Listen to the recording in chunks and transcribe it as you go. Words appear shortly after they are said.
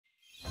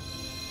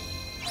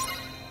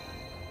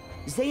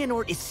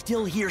Xehanort is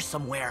still here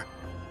somewhere.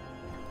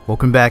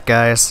 Welcome back,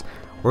 guys.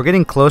 We're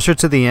getting closer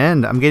to the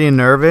end. I'm getting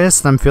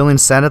nervous and I'm feeling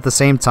sad at the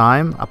same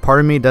time. A part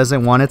of me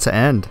doesn't want it to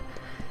end.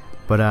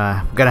 But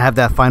we gotta have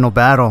that final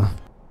battle.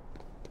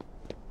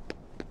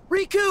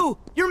 Riku!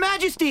 Your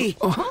Majesty!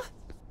 Huh?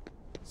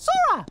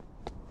 Sora!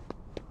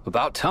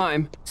 About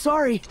time.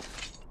 Sorry.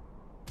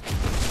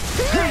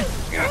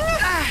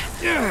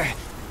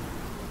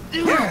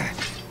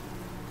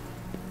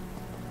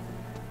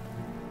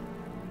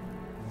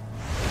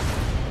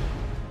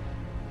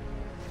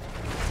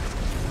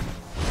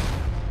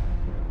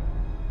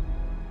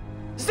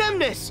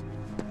 Xemnas!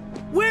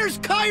 Where's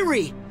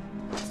Kairi?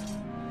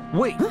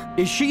 Wait,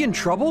 is she in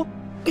trouble?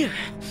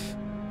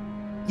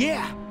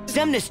 Yeah,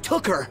 Xemnas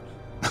took her.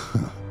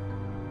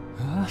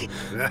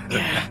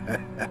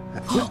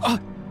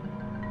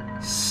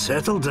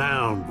 Settle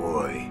down,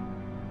 boy.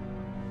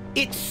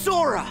 It's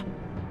Sora!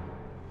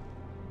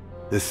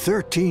 The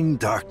 13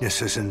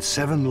 darknesses and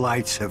 7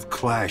 lights have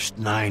clashed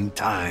 9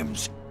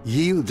 times,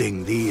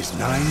 yielding these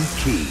 9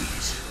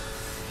 keys.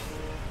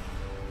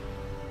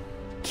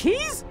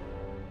 Keys?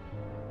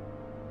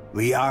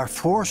 We are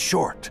 4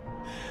 short,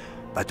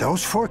 but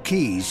those 4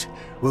 keys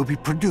will be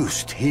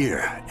produced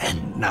here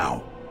and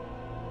now.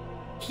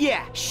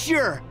 Yeah,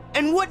 sure.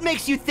 And what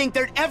makes you think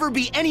there'd ever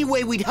be any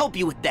way we'd help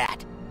you with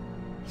that?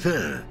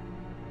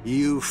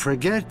 You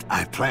forget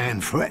I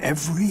plan for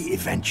every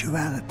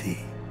eventuality.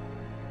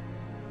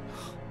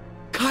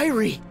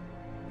 Kairi!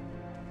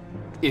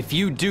 If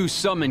you do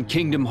summon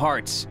Kingdom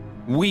Hearts,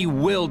 we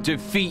will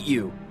defeat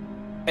you.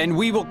 And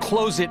we will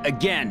close it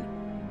again.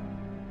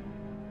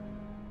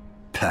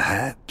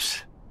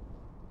 Perhaps.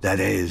 That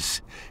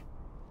is,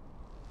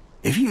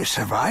 if you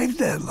survive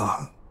that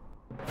long.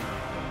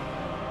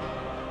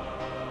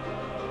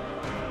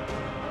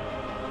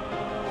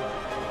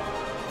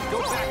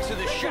 Go back to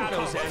the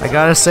shadows. I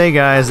gotta say,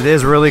 guys, it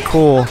is really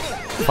cool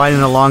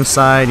fighting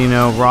alongside, you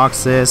know,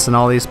 Roxas and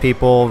all these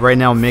people. Right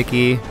now,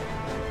 Mickey,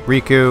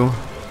 Riku.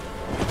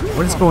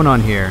 What is going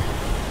on here?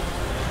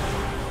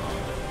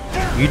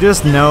 You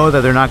just know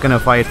that they're not gonna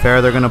fight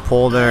fair. They're gonna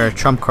pull their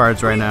trump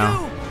cards right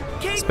now,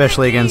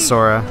 especially against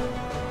Sora.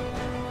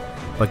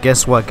 But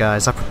guess what,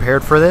 guys? I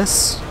prepared for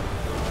this.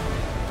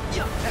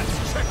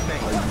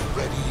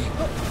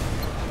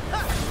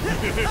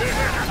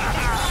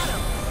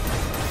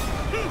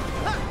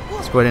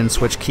 Let's go ahead and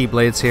switch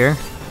Keyblades here.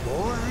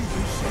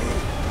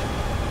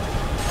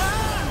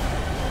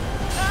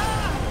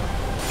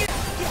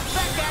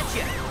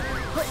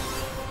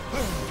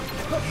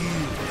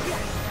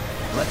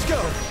 Let's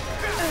go.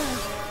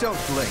 Don't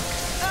blink.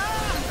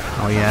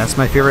 Oh yeah, that's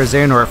my favorite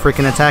Xehanort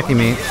freaking attacking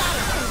me.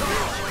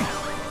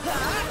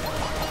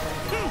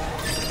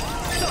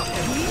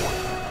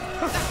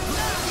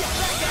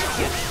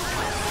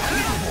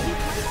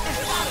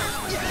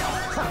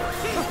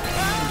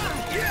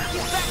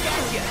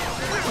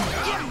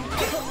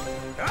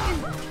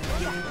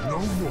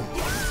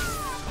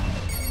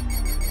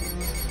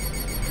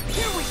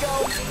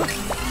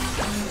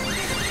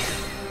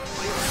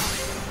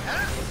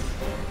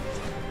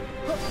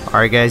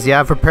 Alright guys, yeah,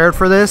 I've prepared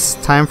for this.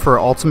 Time for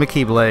Ultimate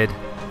Keyblade.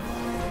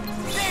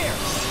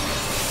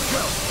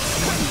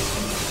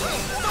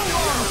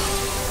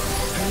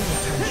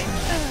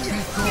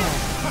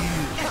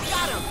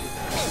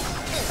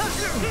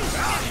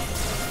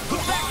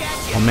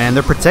 Oh man,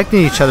 they're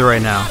protecting each other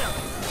right now.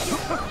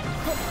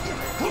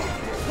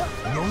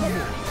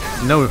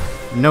 No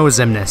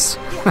Xemnas.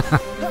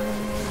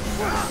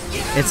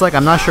 It's like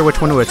I'm not sure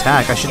which one to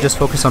attack. I should just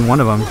focus on one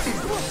of them.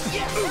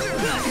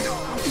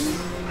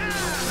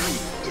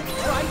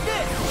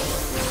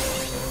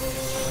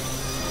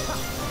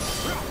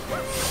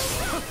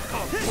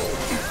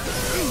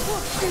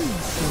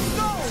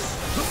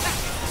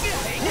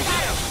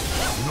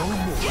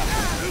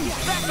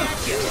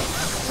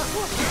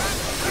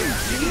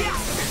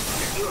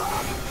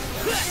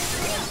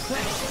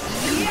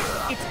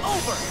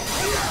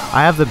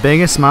 I have the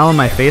biggest smile on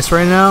my face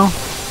right now.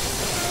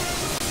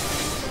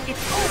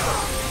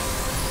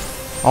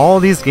 All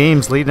these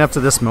games leading up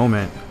to this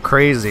moment.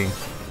 Crazy.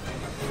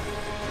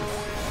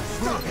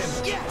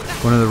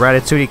 One of the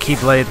Ratatouille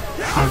Keyblade.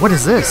 Oh, what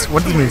is this?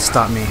 What do you mean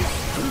stop me?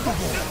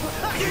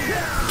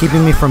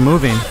 Keeping me from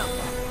moving.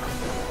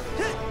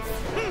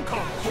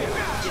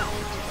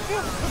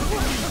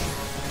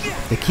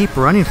 They keep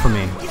running from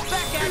me.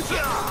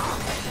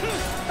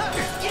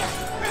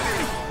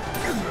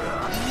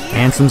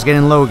 Ansem's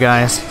getting low,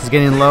 guys. He's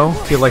getting low.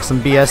 Feel like some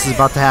BS is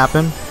about to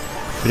happen.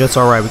 But it's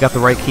alright. We got the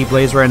right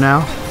Keyblades right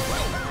now.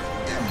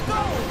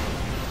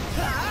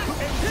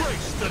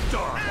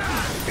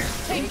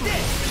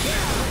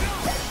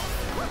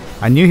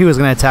 I knew he was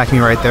going to attack me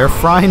right there.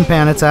 Frying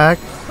pan attack.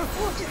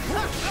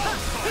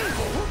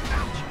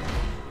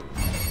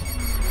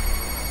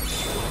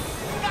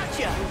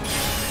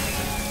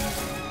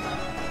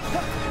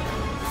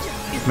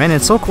 Man,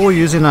 it's so cool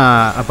using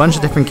a bunch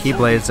of different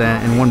Keyblades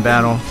in one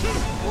battle.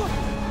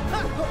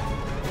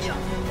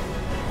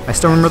 I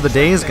still remember the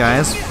days,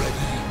 guys.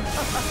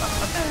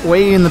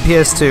 Way in the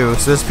PS2,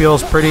 so this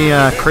feels pretty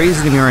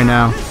crazy to me right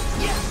now.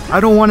 I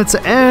don't want it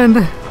to end.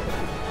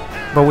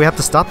 But we have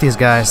to stop these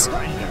guys.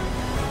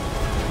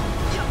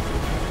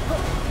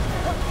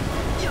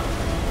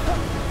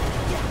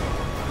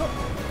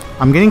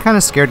 I'm getting kind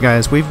of scared,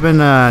 guys. We've been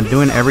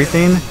doing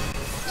everything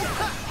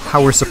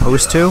how we're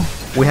supposed to.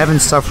 We haven't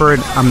suffered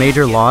a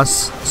major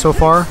loss so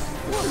far.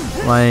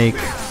 Like,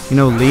 you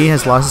know, Lee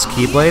has lost his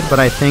Keyblade, but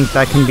I think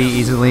that can be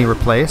easily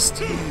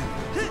replaced.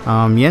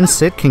 Yen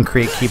Sid can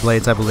create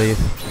Keyblades, I believe.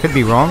 Could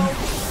be wrong.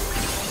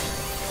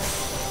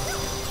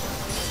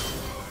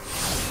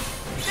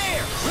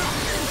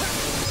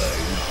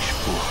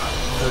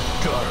 The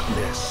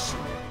darkness.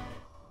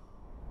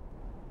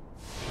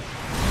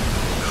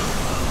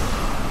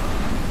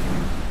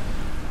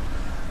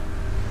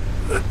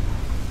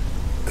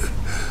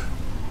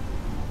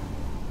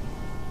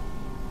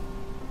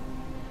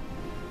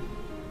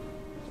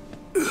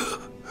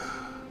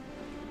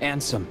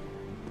 Ansem.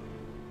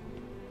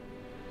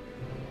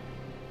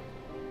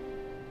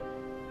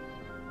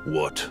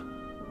 What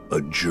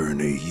a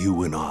journey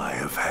you and I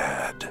have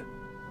had.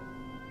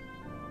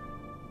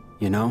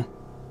 You know,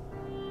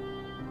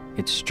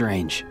 it's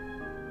strange.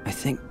 I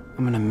think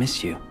I'm gonna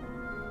miss you.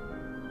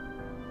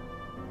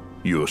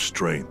 Your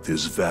strength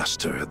is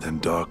vaster than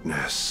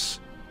darkness.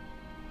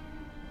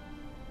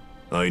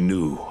 I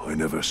knew I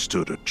never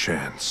stood a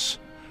chance.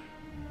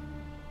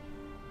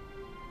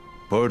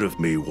 Part of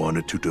me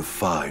wanted to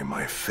defy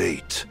my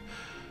fate.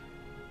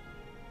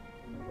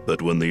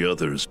 But when the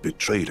others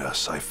betrayed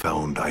us, I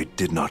found I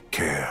did not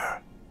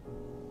care.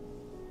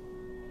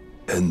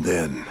 And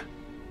then,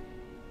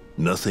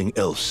 nothing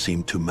else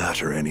seemed to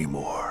matter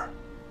anymore.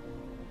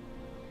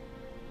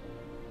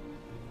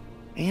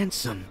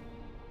 Ansem.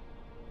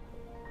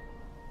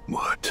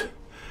 What?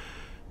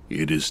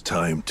 It is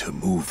time to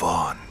move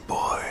on,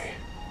 boy.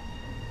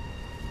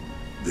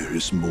 There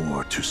is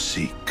more to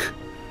seek.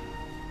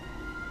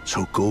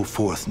 So go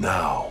forth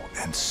now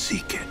and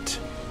seek it.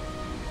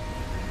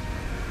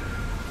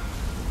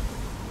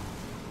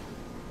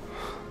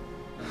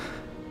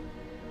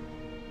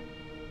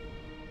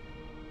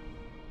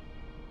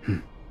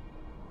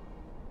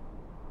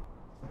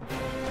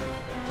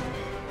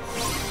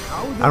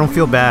 I don't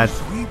feel bad.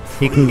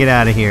 He can get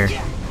out of here.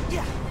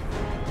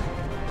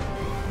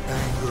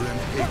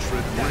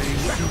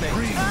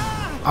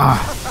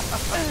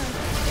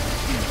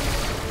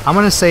 I'm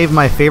gonna save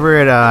my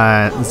favorite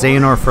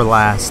Xehanort for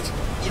last.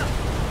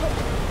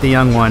 The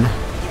young one.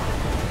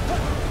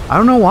 I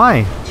don't know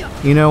why.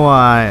 You know,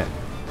 I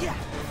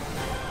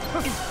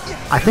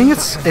think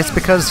it's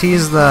because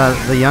he's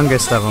the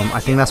youngest of them. I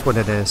think that's what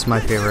it is. My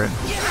favorite.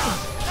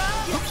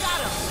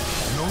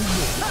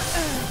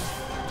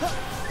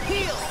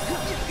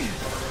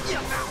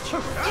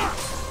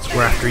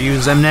 We're after you,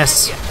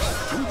 Xemnas. I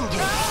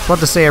was about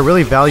to say I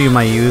really value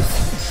my youth,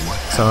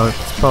 so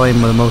it's probably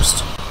the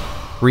most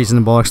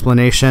reasonable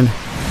explanation.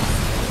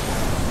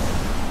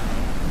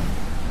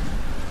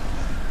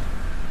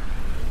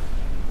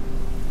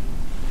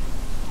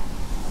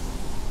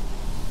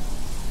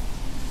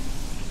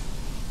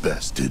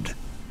 Bested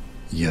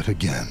yet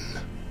again.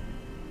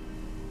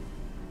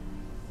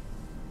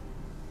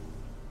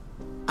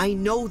 I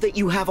know that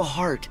you have a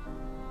heart.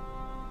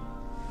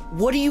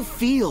 What do you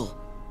feel?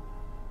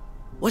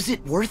 Was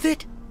it worth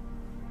it?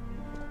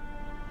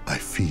 I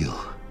feel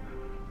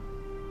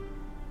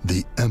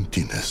the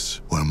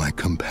emptiness where my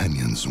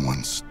companions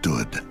once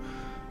stood.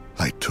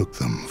 I took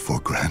them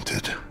for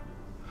granted.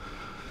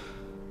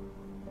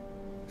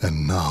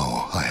 And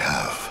now I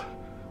have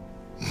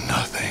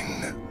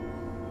nothing.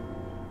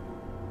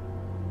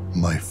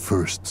 My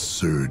first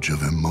surge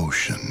of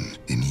emotion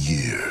in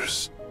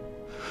years.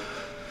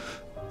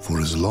 For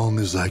as long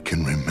as I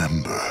can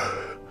remember.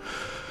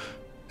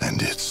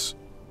 And it's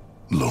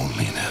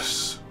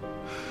loneliness.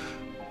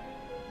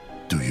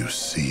 Do you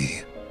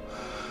see?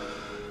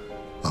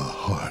 A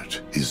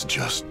heart is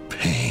just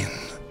pain.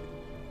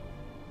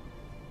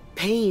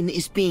 Pain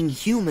is being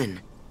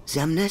human,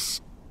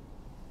 Xemnas.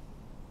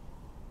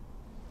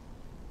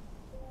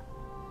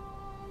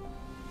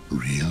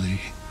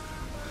 Really?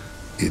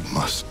 It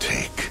must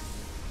take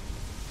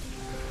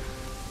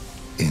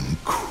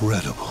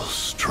incredible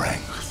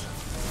strength.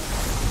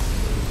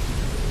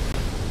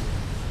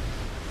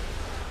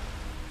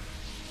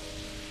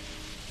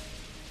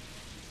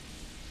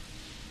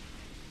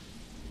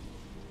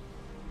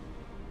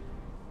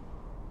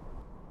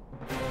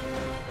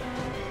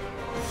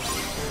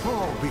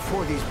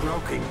 Before these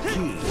broken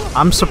keys.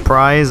 I'm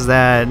surprised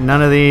that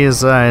none of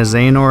these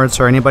Xehanorts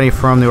or anybody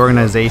from the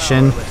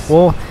organization,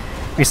 well,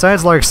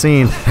 besides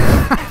Larxene,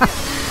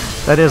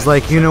 that is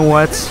like, you know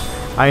what?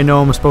 I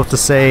know I'm supposed to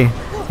say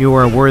you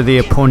are a worthy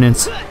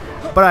opponent,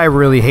 but I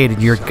really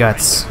hated your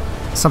guts.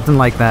 Something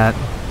like that.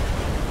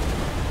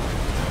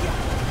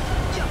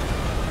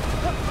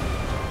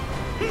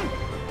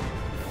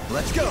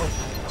 Let's go.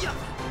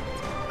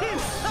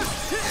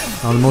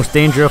 The most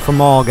dangerous of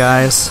them all,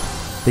 guys.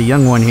 The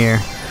young one here.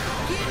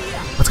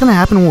 What's gonna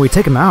happen when we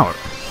take him out?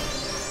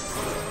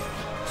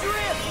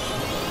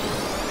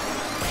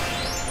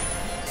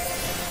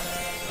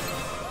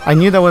 I I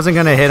knew that wasn't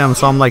gonna hit him,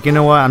 so I'm like, you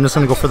know what? I'm just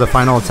gonna go for the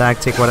final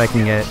attack, take what I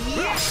can get.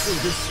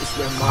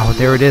 Oh,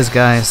 there it is,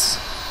 guys.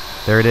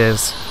 There it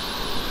is.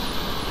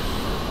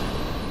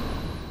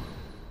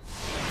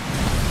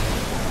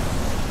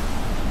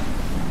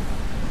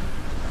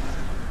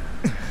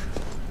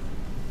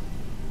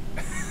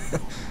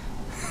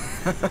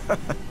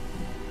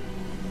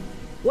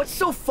 What's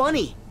so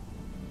funny?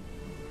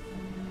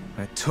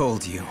 I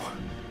told you.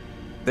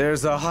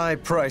 There's a high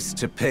price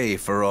to pay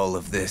for all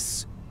of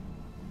this.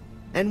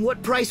 And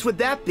what price would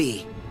that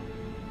be?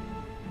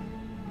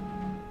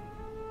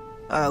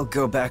 I'll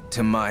go back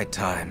to my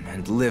time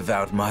and live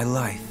out my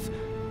life.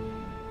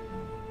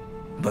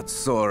 But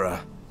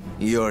Sora,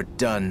 you're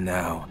done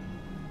now.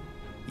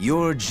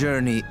 Your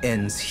journey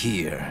ends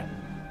here.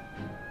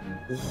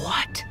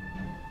 What?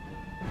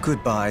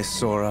 Goodbye,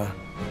 Sora.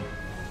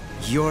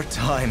 Your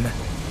time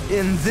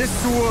in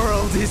this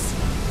world is...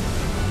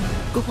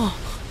 Go on.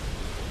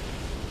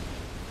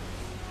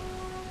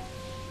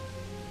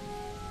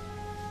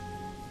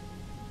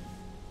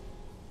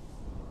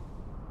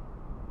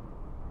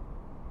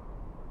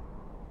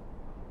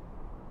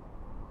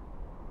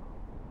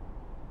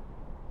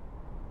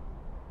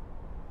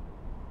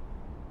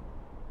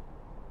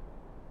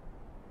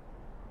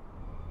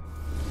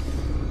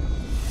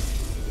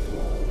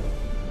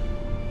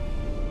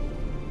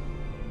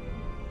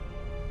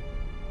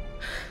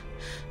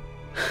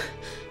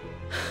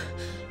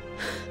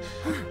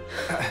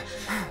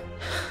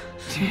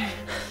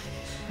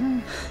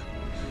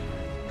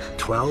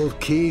 Twelve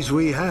keys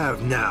we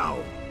have now.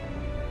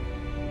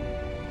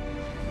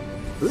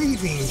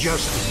 Leaving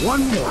just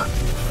one more.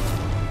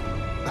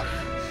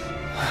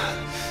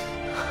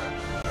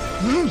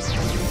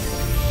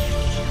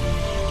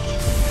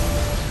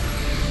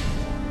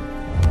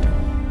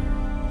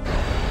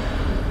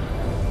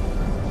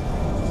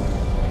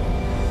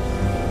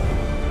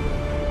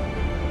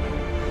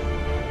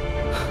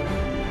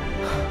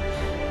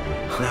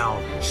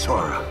 Now,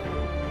 Sora.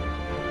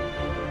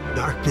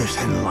 Darkness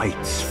and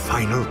light's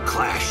final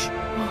clash.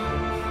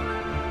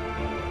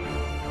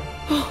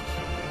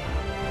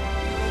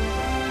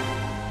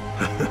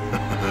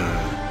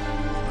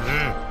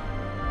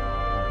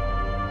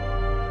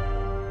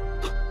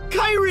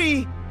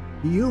 Kyrie!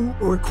 You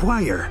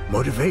require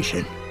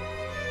motivation.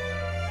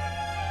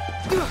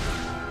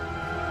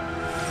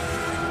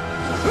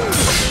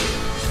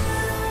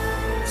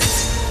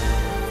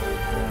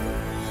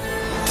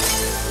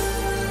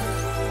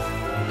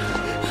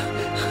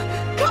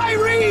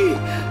 Kyrie!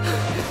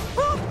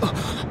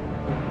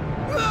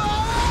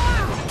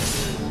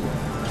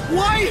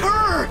 Why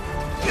her?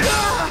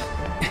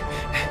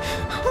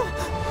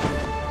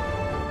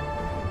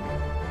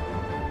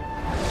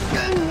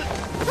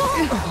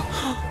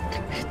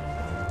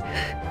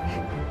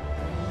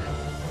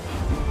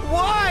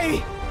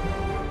 Why?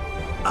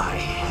 I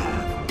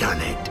have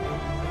done it.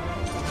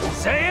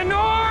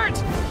 Xehanort!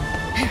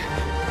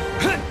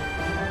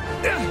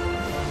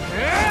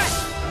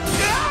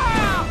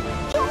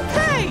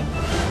 Okay!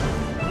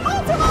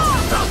 Ultima!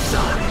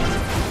 Outside.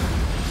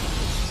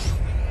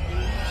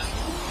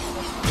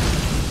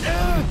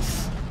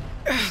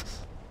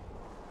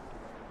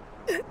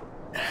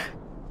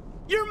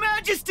 Your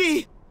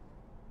Majesty!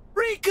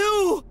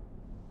 Riku!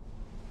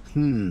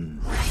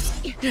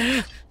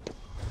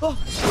 Oh,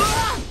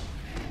 ah!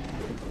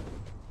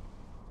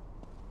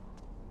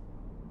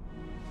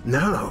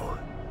 Now,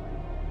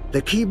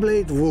 the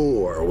Keyblade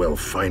War will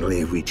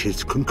finally reach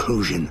its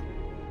conclusion.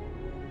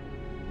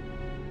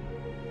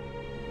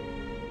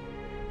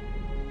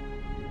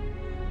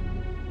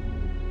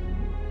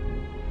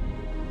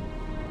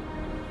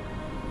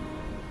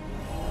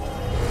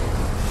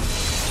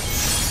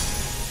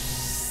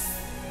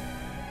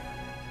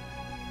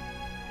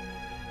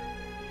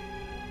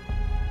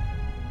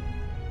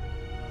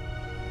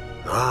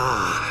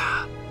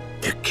 Ah,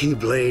 the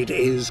Keyblade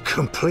is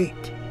complete.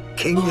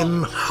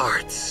 Kingdom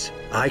Hearts,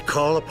 I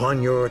call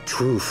upon your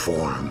true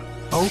form.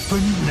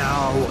 Open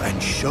now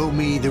and show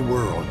me the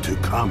world to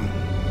come.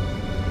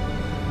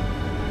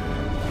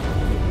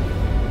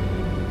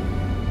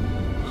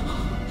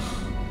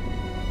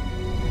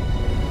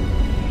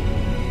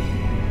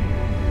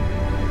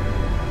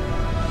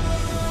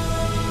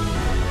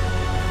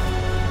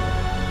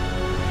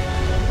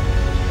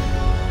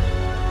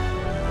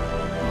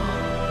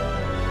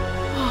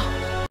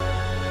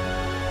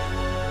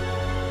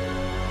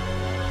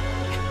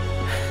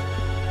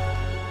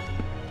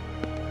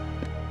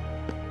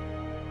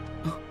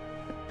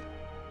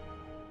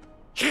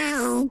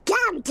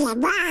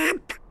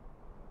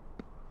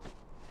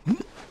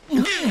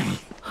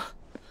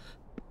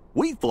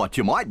 We thought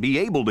you might be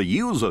able to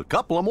use a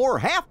couple of more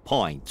half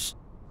pints.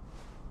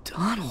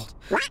 Donald.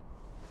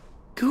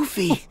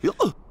 Goofy.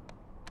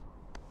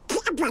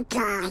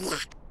 Typical.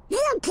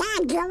 You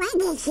can't do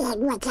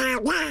anything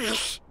without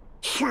us,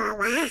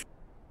 Sora.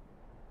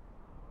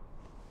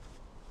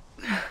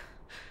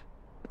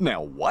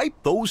 Now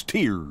wipe those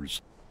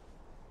tears.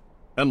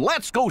 And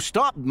let's go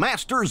stop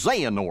Master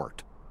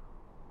Xehanort.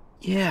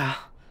 Yeah.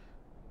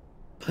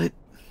 But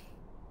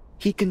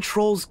He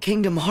controls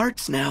Kingdom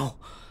Hearts now.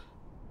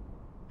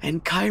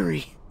 And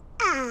Kairi.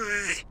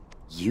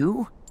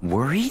 You?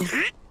 Worried?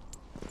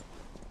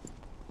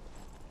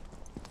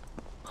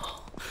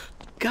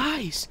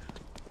 Guys!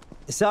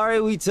 Sorry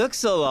we took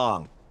so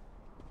long.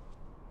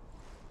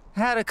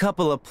 Had a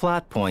couple of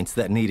plot points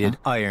that needed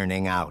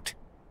ironing out.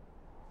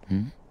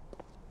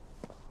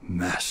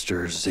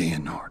 Master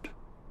Xehanort.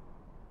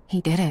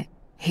 He did it.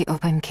 He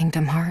opened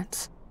Kingdom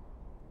Hearts.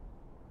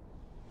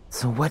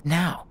 So what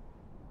now?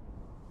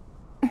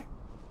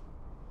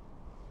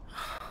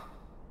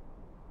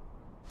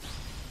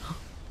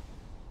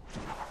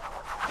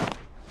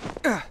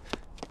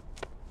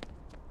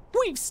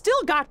 We've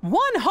still got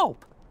one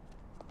hope!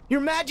 Your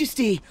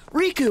Majesty!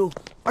 Riku!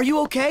 Are you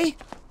okay?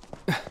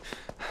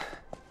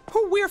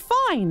 We're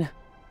fine!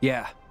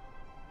 Yeah.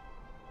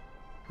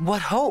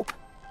 What hope?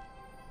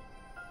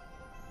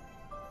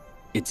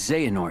 It's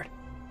Xehanort.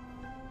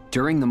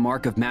 During the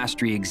Mark of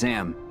Mastery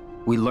exam,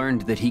 we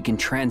learned that he can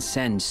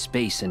transcend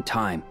space and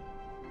time.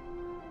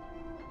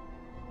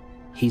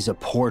 He's a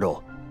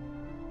portal,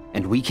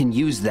 and we can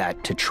use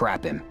that to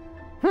trap him.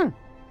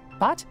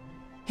 But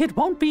it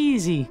won't be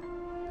easy.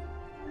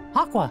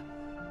 Aqua,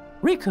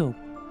 Riku,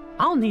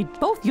 I'll need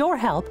both your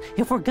help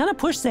if we're gonna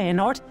push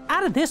Xehanort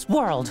out of this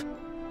world.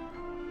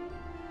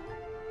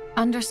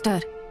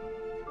 Understood.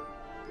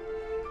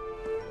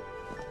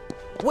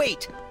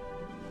 Wait!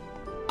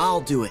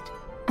 I'll do it.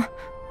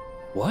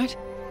 What?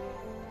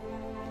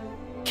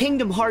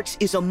 Kingdom Hearts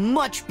is a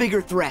much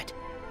bigger threat.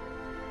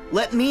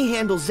 Let me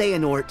handle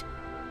Xehanort,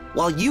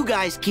 while you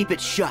guys keep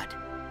it shut.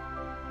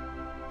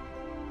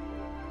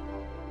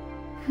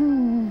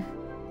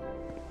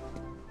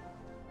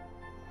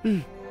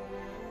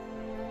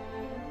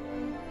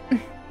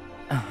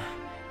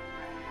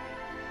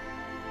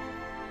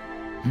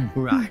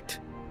 Right.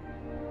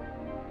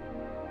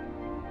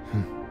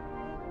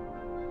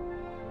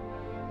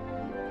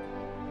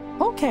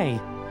 Okay,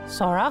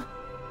 Sora.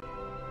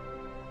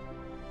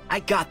 I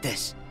got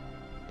this.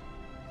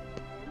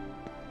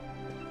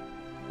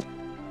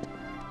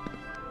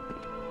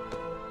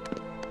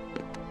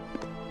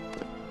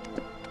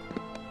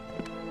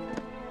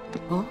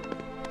 Huh?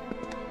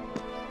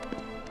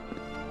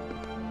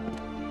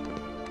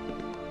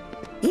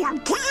 You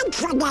can't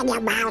forget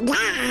about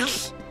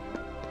us.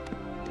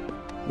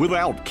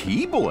 Without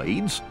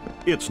Keyblades,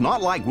 it's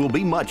not like we'll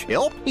be much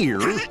help here.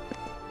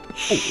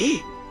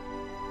 Oh.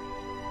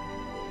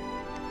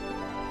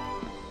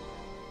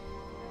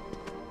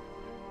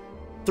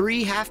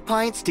 3 half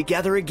pints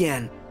together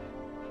again.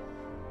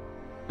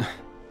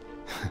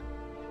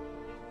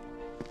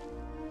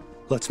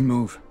 Let's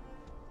move.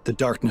 The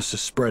darkness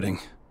is spreading.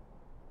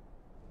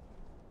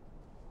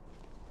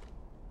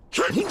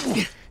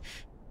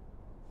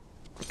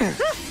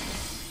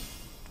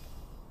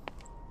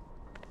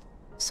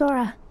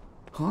 Sora.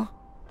 Huh?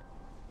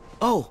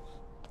 Oh.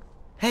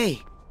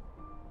 Hey.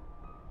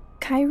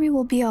 Kairi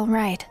will be all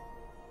right.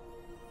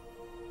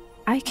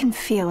 I can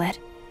feel it.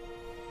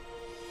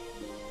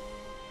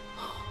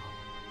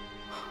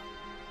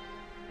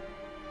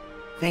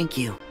 Thank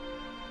you.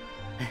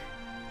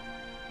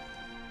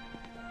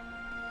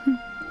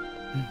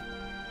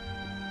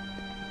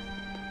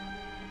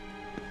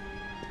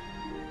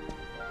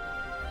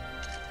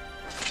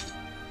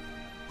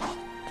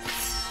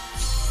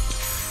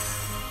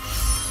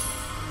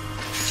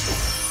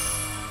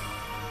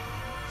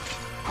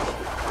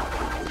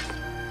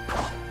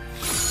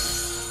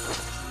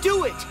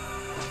 Do it!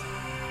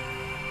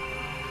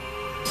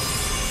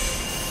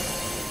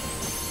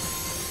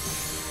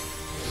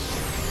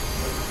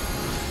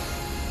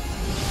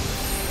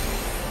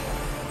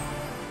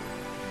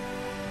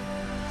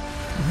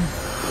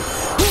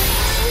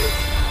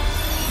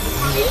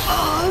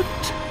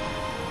 What?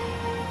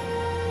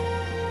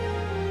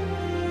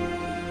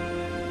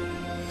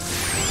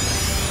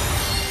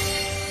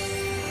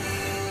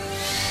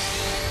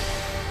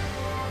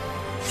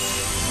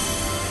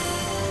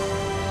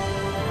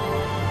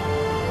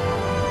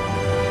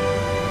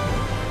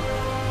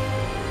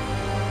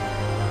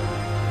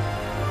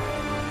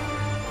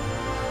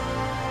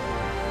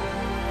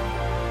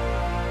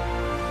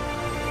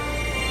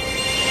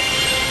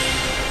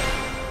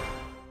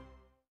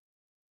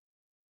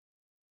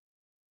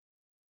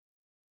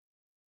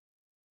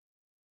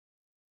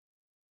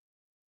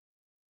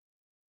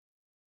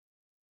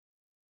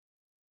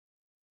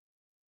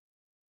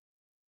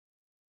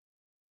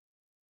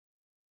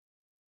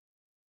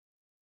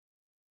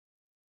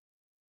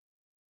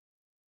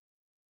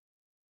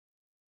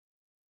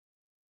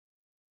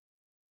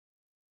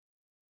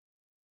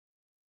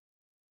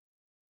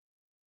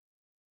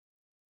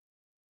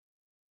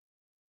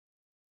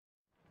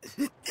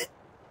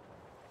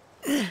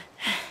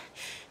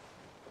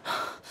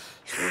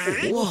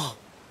 Whoa.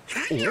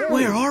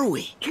 Where are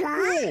we?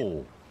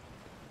 Oh.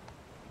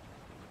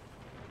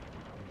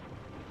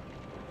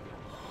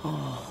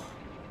 Oh.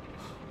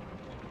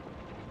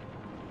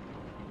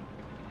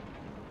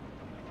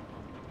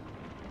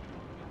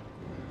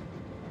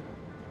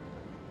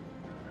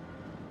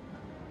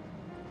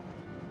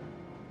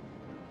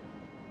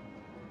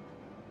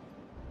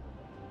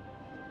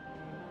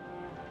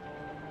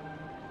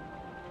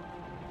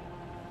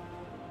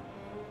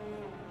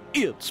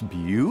 It's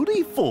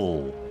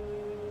beautiful.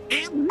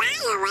 Admire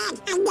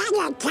it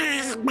another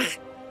time.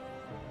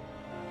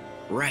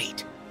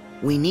 Right.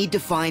 We need to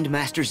find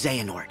Master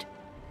Xehanort.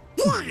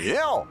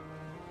 Yeah.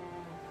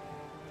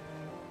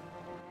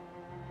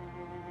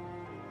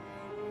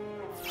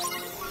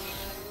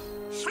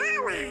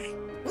 Sora,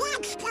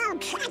 let's go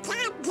check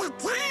out the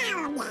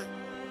town.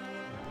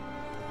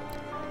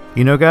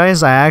 You know,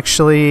 guys, I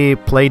actually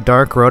played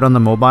Dark Road on the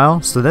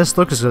mobile, so this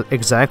looks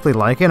exactly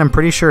like it. I'm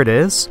pretty sure it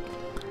is.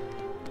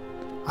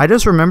 I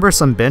just remember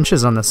some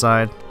benches on the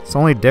side. It's the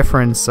only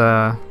difference.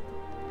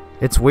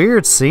 It's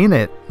weird seeing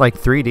it like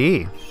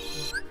 3D.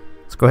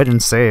 Let's go ahead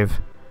and save.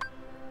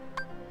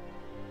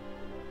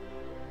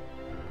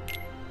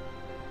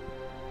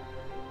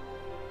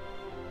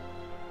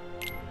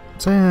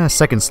 It's a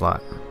second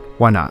slot.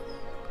 Why not?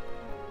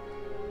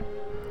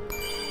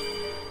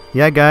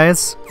 Yeah,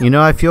 guys, you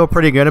know, I feel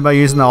pretty good about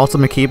using the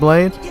Ultimate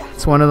Keyblade.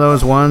 It's one of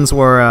those ones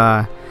where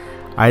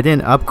I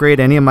didn't upgrade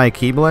any of my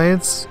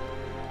Keyblades.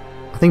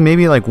 I think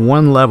maybe like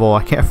one level.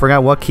 I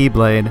forgot what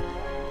Keyblade.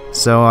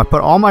 So I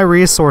put all my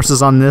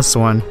resources on this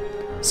one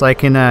so I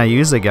can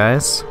use it,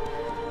 guys.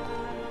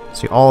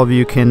 So all of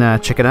you can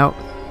check it out.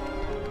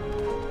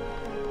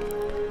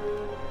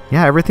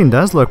 Yeah, everything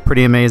does look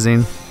pretty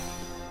amazing.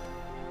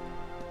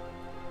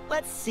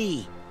 Let's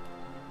see.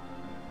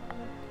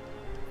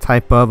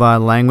 Type of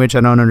language I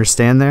don't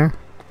understand there.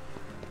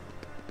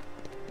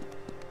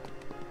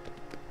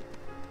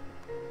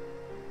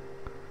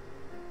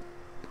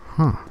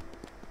 Huh.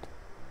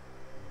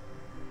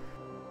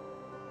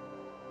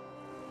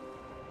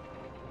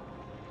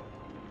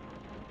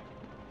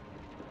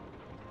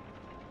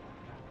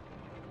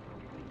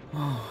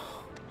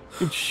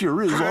 It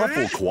sure is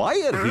awful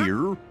quiet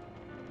here.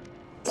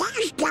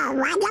 There's no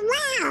one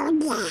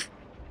around.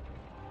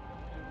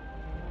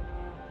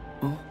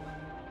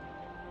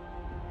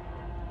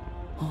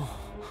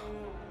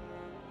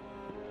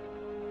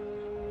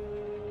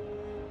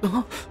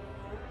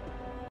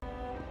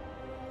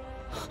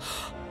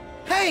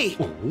 Hey!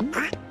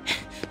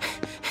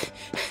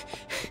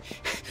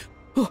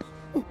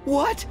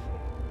 What?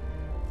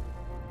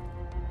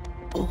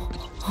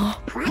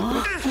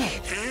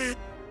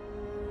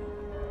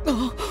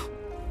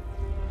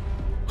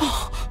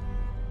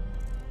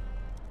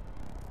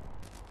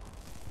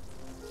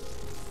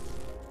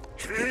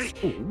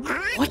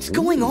 What's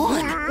going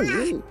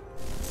on?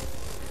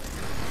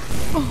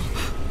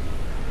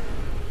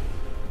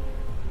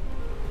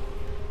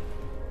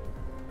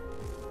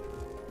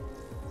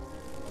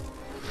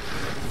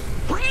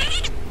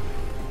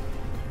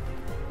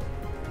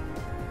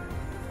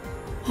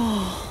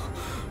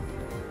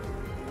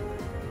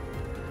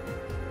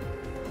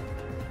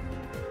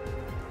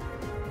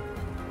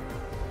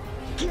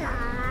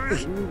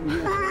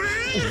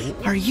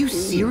 Are you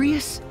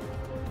serious?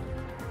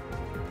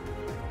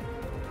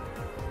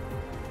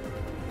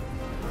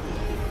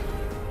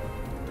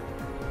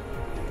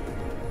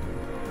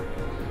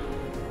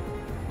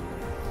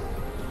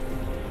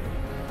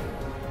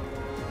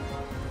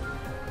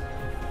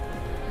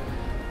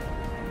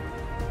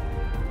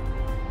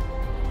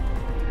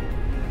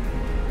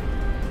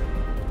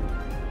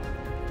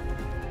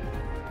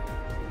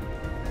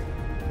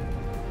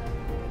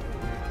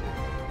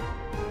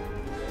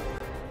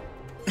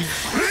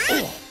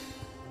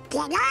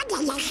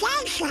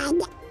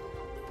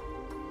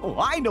 Oh,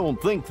 I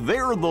don't think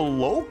they're the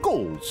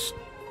locals.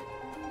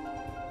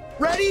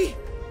 Ready?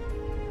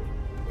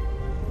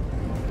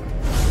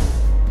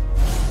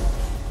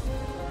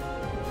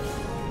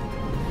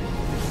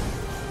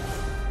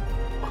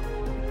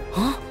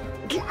 Huh?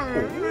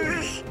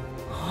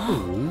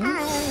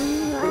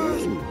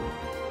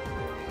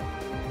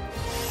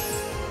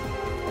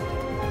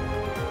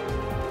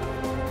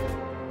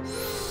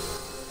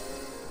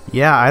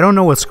 Yeah, I don't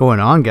know what's going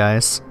on,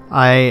 guys.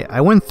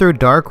 I went through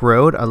Dark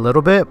Road a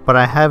little bit, but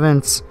I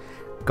haven't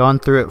gone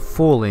through it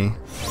fully.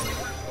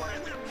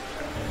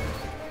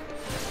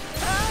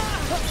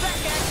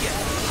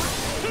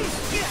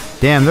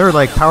 Damn, they're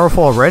like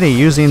powerful already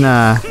using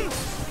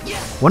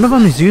one of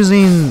them is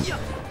using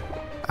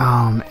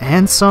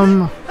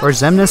Ansem or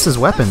Xemnas as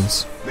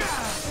weapons.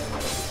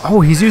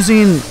 Oh,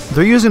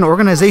 they're using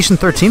Organization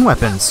 13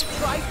 weapons.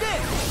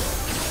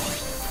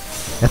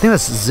 I think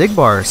that's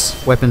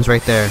Zigbar's weapons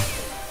right there.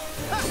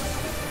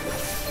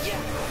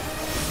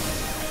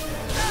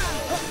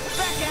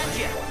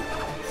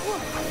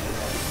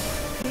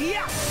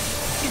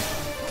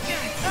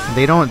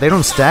 They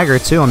don't stagger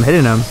too. I'm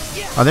hitting them.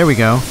 Oh, there we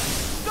go.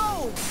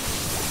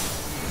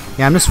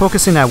 Yeah, I'm just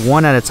focusing at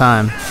one at a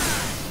time.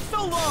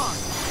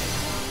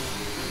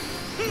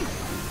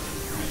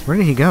 Where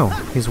did he go?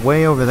 He's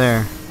way over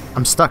there.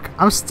 I'm stuck.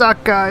 I'm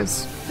stuck,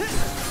 guys.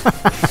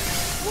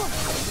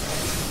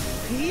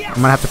 I'm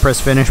gonna have to press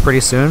finish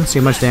pretty soon. See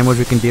how much damage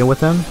we can deal with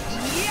him.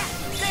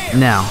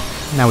 Now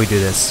we do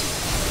this.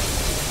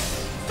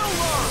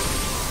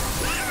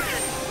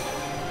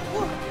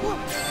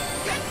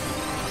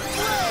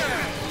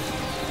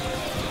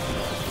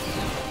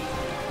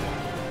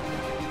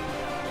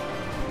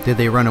 Did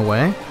they run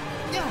away?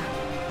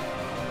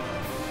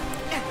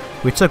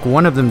 We took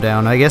one of them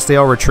down. I guess they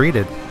all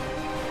retreated.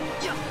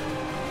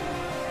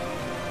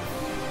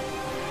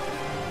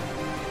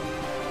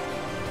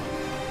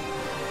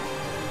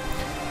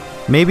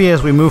 Maybe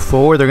as we move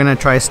forward, they're gonna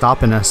try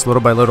stopping us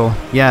little by little.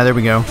 Yeah, there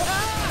we go.